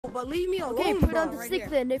but leave me alone. Okay, put on bro. the stick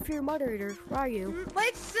then. If you're a moderator, where are you?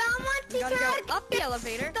 Wait, someone teach gotta her how go to up the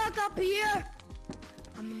elevator. stuck up here.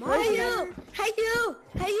 I'm the Hey moderator. you! Hey you!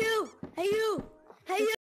 Hey you! Hey you! Hey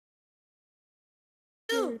you!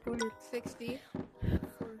 60.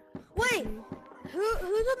 Wait, who's a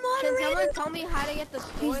Can moderator? someone tell me how to get the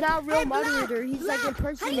score? He's not a real Hey, Black, moderator. He's like Black,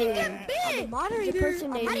 impersonating. How do you get I'm a big? moderator.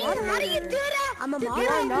 Impersonating. I'm a How do you moderator. do that? I'm a To get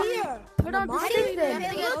moderator. up no. here. Put on the How do stick you then.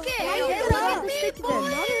 get Look Okay, at okay, how you okay. Put on get the up, stick big then. boy.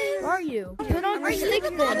 Where are you? Put on the Are you stick the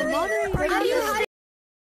then. moderator? I'm a moderator.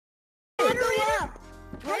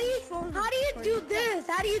 How do you do this?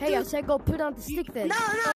 How do you Hey, I do? said go put on the stick then. No,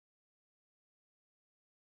 not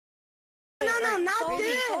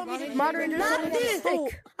this. Moderators Not only have a this.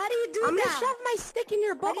 stick. How do you do I'm gonna that? shove my stick in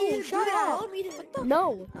your How do you butthole. do Shut that? up.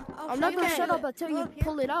 No, I'm not gonna Okay. shut up until you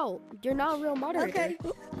pull it out. You're not a real moderator. Okay.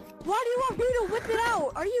 Why do you want me to whip it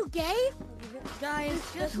out? Are you gay? Guys,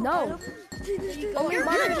 just No, Oh, you're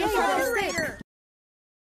not gay. a moderator.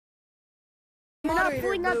 you're not Moderator,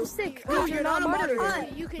 pulling out Blue. the stick. Blue, you're not a moderator.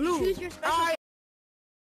 you can Blue. choose your special.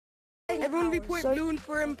 Everyone report So- Blue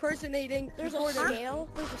for impersonating. There's Report a him. scale.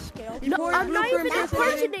 There's a scale. No, Report I'm Blue not for even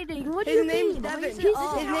impersonating. What do His you name's mean? Devin. His His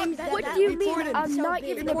name's What Devin. do you mean? Report him. I'm not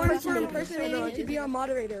even Report him for impersonating. impersonating to be a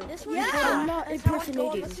moderator. This one. I'm not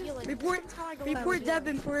impersonating. Report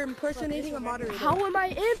Devin for impersonating a moderator. How am I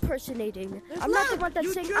impersonating? I'm not the one that's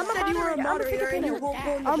You saying just I'm a said you were a moderator. moderator and you won't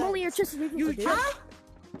go in the I'm vent. only impersonating You for this. just-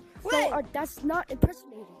 So that's not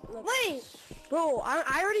impersonating. Wait, Bro,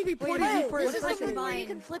 I already reported you for this is like impersonating. mine. you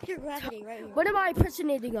can flip your gravity right here. What am I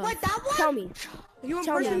impersonating of? Wait, that one? Tell me. You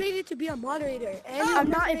Tell me. impersonated to be a moderator. And you I'm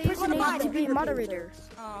not impersonated impersonating to be a finger moderator.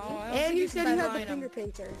 Oh, And you said you had the finger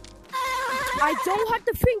painter. I don't have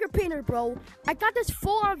the finger painter, bro. I got this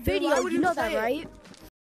full on why video. would You you know say that, it? right?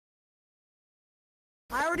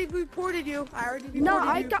 I already reported you. No, you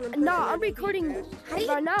I'm for impersonating recording How do you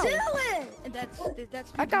right now. do it? And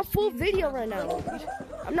that's. I got full video right now.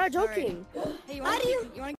 I'm not joking. Hey, you How want do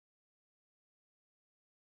to? You want